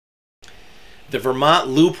The Vermont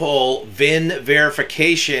loophole VIN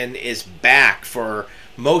verification is back for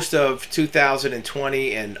most of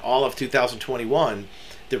 2020 and all of 2021.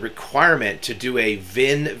 The requirement to do a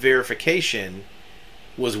VIN verification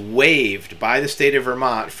was waived by the state of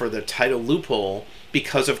Vermont for the title loophole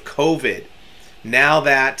because of COVID. Now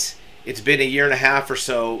that it's been a year and a half or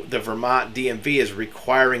so, the Vermont DMV is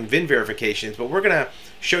requiring VIN verifications, but we're going to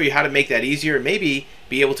show you how to make that easier and maybe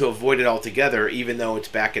be able to avoid it altogether, even though it's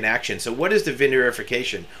back in action. So what is the VIN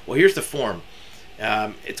verification? Well, here's the form.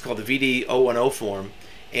 It's called the VD-010 form,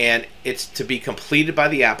 and it's to be completed by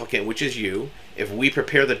the applicant, which is you. If we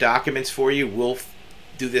prepare the documents for you, we'll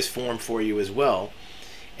do this form for you as well.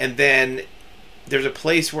 And then there's a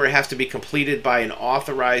place where it has to be completed by an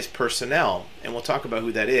authorized personnel, and we'll talk about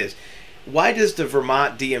who that is. Why does the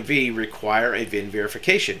Vermont DMV require a VIN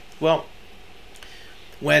verification? Well,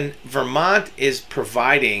 when Vermont is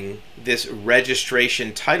providing this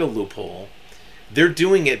registration title loophole, they're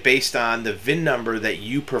doing it based on the VIN number that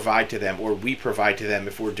you provide to them, or we provide to them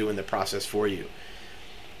if we're doing the process for you.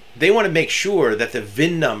 They want to make sure that the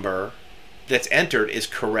VIN number that's entered is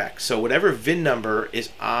correct. So whatever VIN number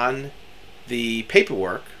is on the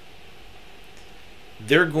paperwork,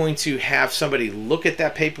 they're going to have somebody look at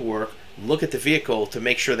that paperwork, look at the vehicle to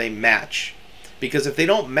make sure they match. Because if they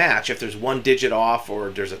don't match, if there's one digit off or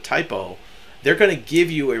there's a typo, they're going to give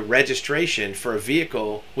you a registration for a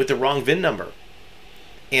vehicle with the wrong VIN number.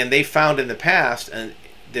 And they found in the past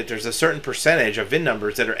that there's a certain percentage of VIN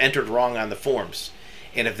numbers that are entered wrong on the forms.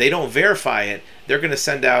 And if they don't verify it, they're going to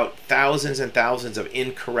send out thousands and thousands of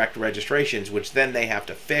incorrect registrations, which then they have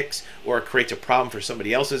to fix, or it creates a problem for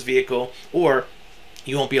somebody else's vehicle, or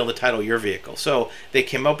you won't be able to title your vehicle. So they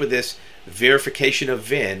came up with this verification of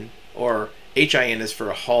VIN, or HIN is for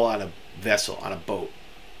a hull on a vessel, on a boat.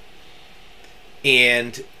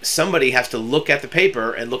 And somebody has to look at the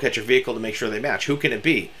paper and look at your vehicle to make sure they match. Who can it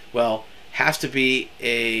be? Well, has to be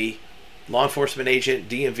a law enforcement agent,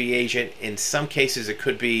 DMV agent. In some cases, it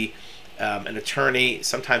could be an attorney,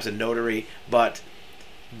 sometimes a notary, but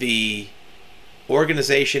the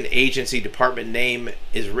organization, agency, department name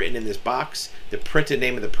is written in this box, the printed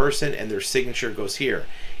name of the person, and their signature goes here.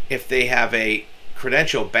 If they have a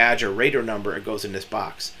credential, badge, or radar number, it goes in this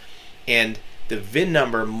box. And the VIN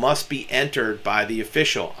number must be entered by the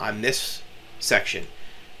official on this section.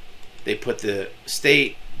 They put the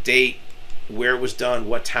state, date, where it was done,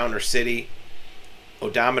 what town or city,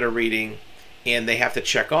 odometer reading, and they have to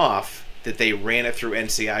check off that they ran it through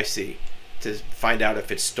NCIC to find out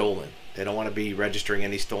if it's stolen. They don't want to be registering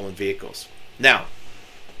any stolen vehicles. Now,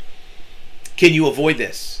 can you avoid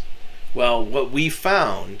this? Well, what we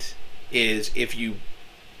found is if you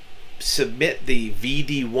submit the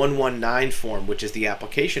VD-119 form, which is the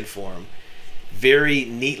application form, very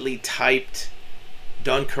neatly typed,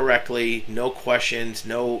 done correctly, no questions,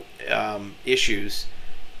 no issues,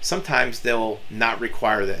 sometimes they'll not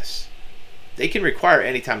require this. They can require it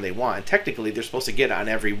anytime they want, and technically they're supposed to get it on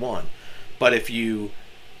every one. But if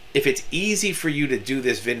it's easy for you to do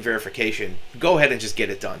this VIN verification, go ahead and just get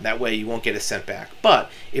it done. That way you won't get it sent back.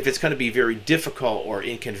 But if it's going to be very difficult or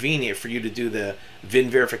inconvenient for you to do the VIN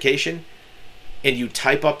verification, and you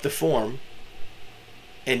type up the form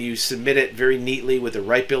and you submit it very neatly with the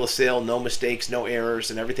right bill of sale, no mistakes, no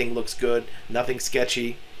errors, and everything looks good, nothing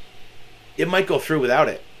sketchy, it might go through without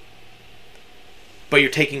it. But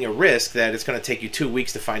you're taking a risk that it's going to take you 2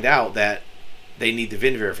 weeks to find out that they need the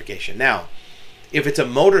VIN verification. Now, if it's a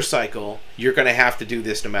motorcycle, you're going to have to do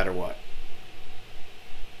this no matter what.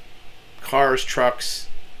 Cars, trucks,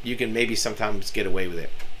 you can maybe sometimes get away with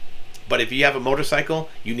it. But if you have a motorcycle,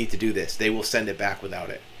 you need to do this. They will send it back without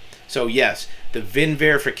it. So yes, the VIN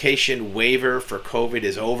verification waiver for COVID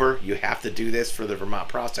is over. You have to do this for the Vermont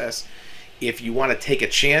process. If you want to take a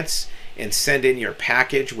chance and send in your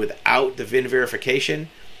package without the VIN verification,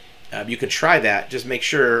 you can try that. Just make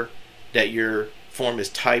sure that your form is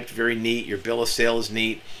typed very neat, your bill of sale is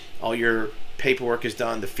neat, all your paperwork is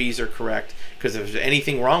done, the fees are correct, because if there's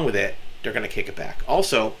anything wrong with it, they're going to kick it back.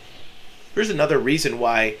 Also, here's another reason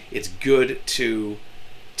why it's good to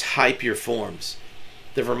type your forms.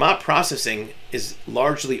 The Vermont processing is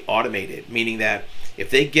largely automated, meaning that if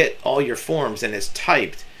they get all your forms and it's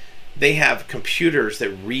typed, they have computers that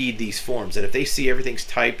read these forms, and if they see everything's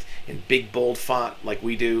typed in big bold font like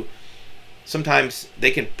we do, sometimes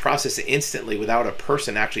they can process it instantly without a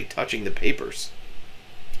person actually touching the papers,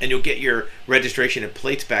 and you'll get your registration and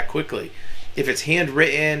plates back quickly. If it's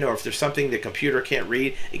handwritten or if there's something the computer can't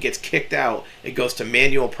read, it gets kicked out, it goes to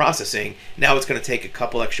manual processing. Now it's going to take a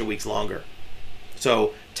couple extra weeks longer.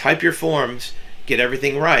 So type your forms, get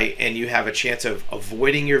everything right, and you have a chance of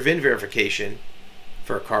avoiding your VIN verification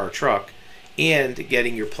for a car or truck, and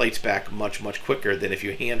getting your plates back much quicker than if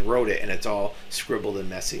you hand wrote it and it's all scribbled and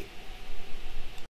messy.